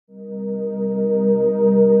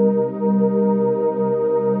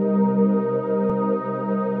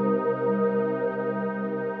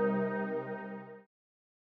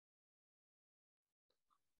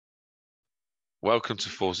Welcome to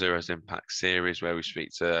 40's Impact Series, where we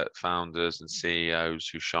speak to founders and CEOs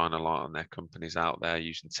who shine a light on their companies out there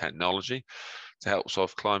using technology to help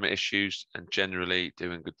solve climate issues and generally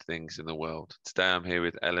doing good things in the world. Today, I'm here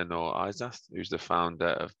with Eleonore Eisath, who's the founder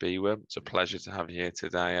of BeWorm. It's a pleasure to have you here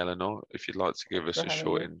today, Eleonore. If you'd like to give us a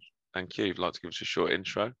short thank you. If you'd like to give us a short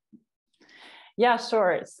intro. Yeah,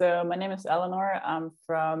 sure. So my name is Eleonore. I'm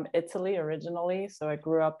from Italy originally. So I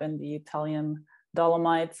grew up in the Italian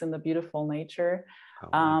Dolomites in the beautiful nature.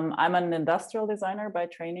 I'm an industrial designer by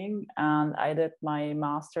training, and I did my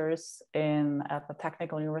master's at the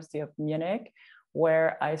Technical University of Munich,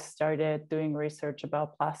 where I started doing research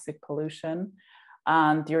about plastic pollution.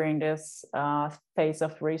 And during this phase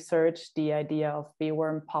of research, the idea of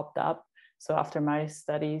BeWorm popped up. So after my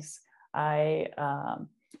studies, I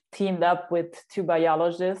teamed up with two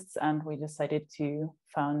biologists, and we decided to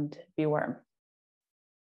found BeWorm.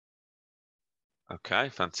 Okay,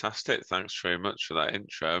 fantastic. Thanks very much for that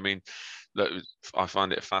intro. I mean, look, I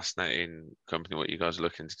find it a fascinating company, what you guys are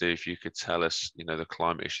looking to do. If you could tell us, the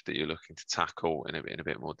climate issue that you're looking to tackle in a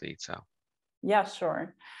bit more detail. Yeah,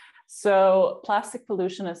 sure. So plastic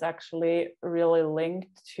pollution is actually really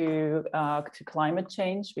linked to climate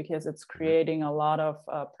change, because it's creating a lot of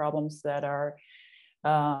problems that are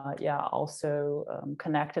also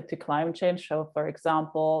connected to climate change. So for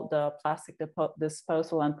example, the plastic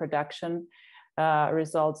disposal and production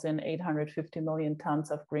results in 850 million tons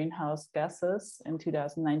of greenhouse gases in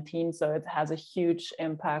 2019. So it has a huge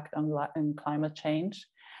impact on climate change.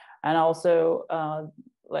 And also,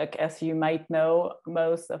 as you might know,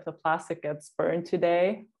 most of the plastic gets burned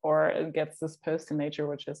today, or it gets disposed to nature,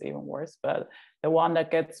 which is even worse. But the one that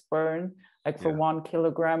gets burned, for 1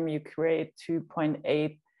 kilogram, you create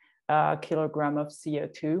 2.8 kilogram of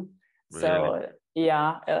CO2. Really? So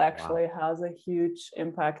yeah, it actually has a huge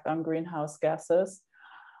impact on greenhouse gases.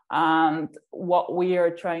 And what we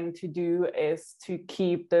are trying to do is to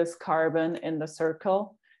keep this carbon in the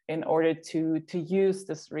circle in order to use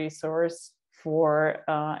this resource for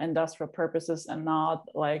industrial purposes and not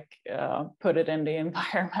put it in the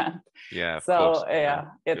environment. Yeah, of so course.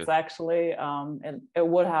 It's actually it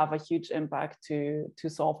would have a huge impact to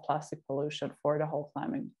solve plastic pollution for the whole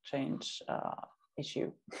climate change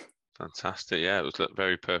issue. Fantastic. Yeah, it was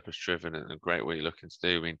very purpose driven and a great what you're looking to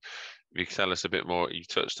do. I mean, if you could tell us a bit more, you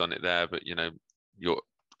touched on it there, but your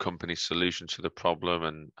company's solution to the problem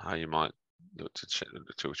and how you might look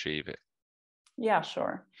to achieve it. Yeah,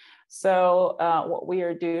 sure. So what we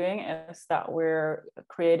are doing is that we're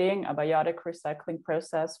creating a biotic recycling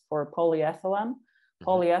process for polyethylene.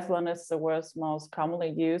 Polyethylene is the world's most commonly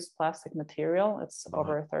used plastic material. It's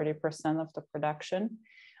over 30% of the production.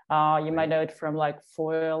 You might know it from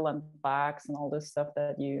foil and bags and all this stuff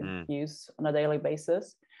that you use on a daily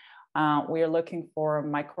basis. We are looking for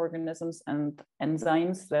microorganisms and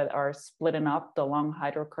enzymes that are splitting up the long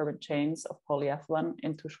hydrocarbon chains of polyethylene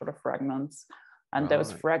into shorter fragments. And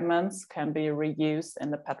those fragments can be reused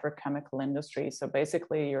in the petrochemical industry. So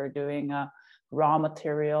basically, you're doing a raw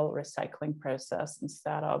material recycling process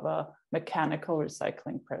instead of a mechanical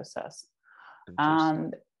recycling process.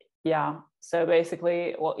 And yeah, so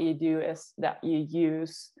basically what you do is that you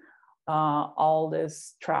use all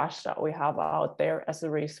this trash that we have out there as a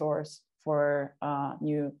resource for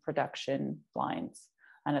new production lines.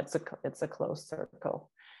 And it's a closed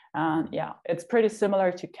circle. And yeah, it's pretty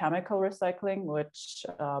similar to chemical recycling, which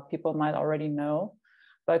people might already know.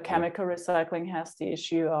 But chemical recycling has the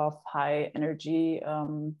issue of high energy,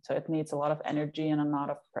 so it needs a lot of energy and a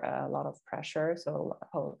lot of pressure, so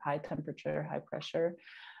high temperature, high pressure.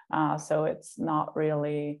 So it's not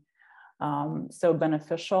really so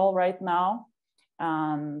beneficial right now.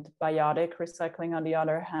 And biotic recycling, on the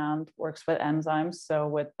other hand, works with enzymes, so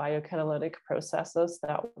with biocatalytic processes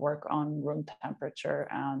that work on room temperature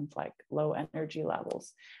and low energy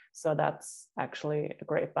levels. So that's actually a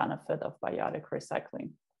great benefit of biotic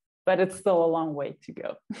recycling, but it's still a long way to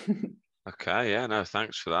go. Okay, yeah, no,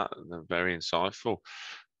 thanks for that. Very insightful.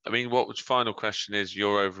 I mean, final question is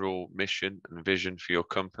your overall mission and vision for your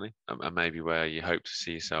company, and maybe where you hope to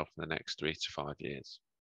see yourself in the next 3 to 5 years?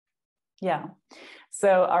 Yeah,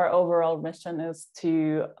 so our overall mission is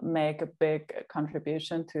to make a big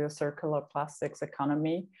contribution to a circular plastics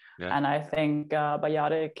economy. And I think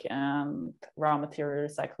biotic and raw material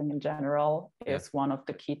recycling in general is one of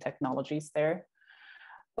the key technologies there.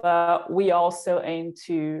 But we also aim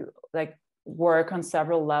to work on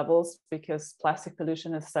several levels, because plastic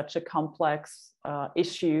pollution is such a complex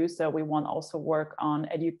issue. So we want also work on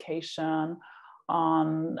education,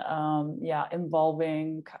 on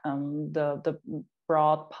involving the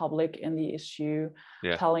broad public in the issue,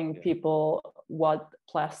 telling people what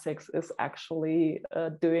plastics is actually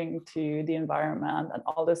doing to the environment and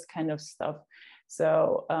all this kind of stuff.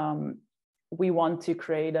 So we want to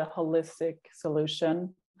create a holistic solution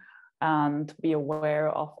and be aware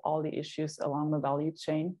of all the issues along the value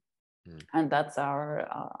chain. And that's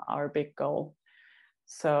our big goal.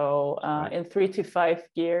 So in 3 to 5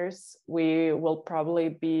 years, we will probably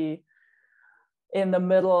be in the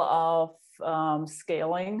middle of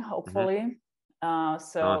scaling, hopefully.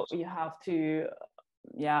 So you have to,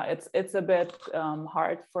 it's a bit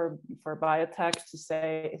hard for biotech to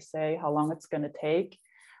say how long it's going to take.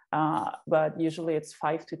 But usually it's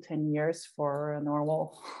 5 to 10 years for a normal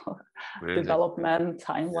development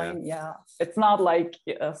timeline. It's not like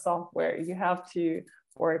software. You have to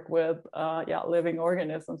work with living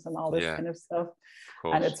organisms and all this kind of stuff.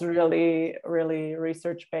 And it's really, really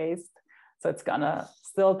research based. So it's gonna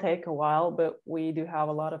still take a while, but we do have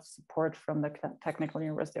a lot of support from the Technical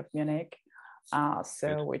University of Munich. So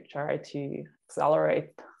we try to accelerate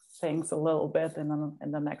things a little bit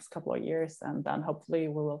in the next couple of years, and then hopefully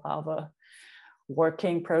we will have a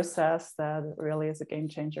working process that really is a game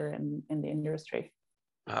changer in the industry.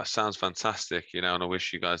 Sounds fantastic, and I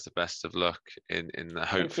wish you guys the best of luck in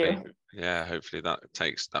hopefully, hopefully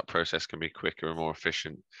that process can be quicker and more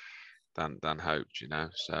efficient than hoped,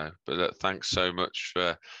 So, but look, thanks so much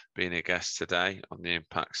for being a guest today on the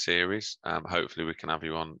Impact series. Hopefully we can have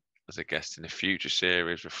you on as a guest in a future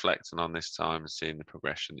series, reflecting on this time and seeing the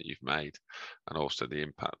progression that you've made and also the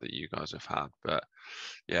impact that you guys have had. But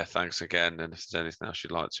thanks again. And if there's anything else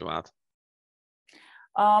you'd like to add.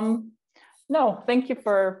 No, thank you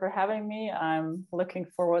for having me. I'm looking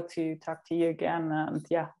forward to talk to you again. And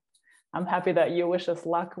I'm happy that you wish us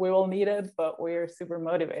luck. We will need it, but we're super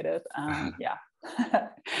motivated.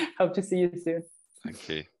 Hope to see you soon. Thank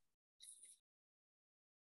you.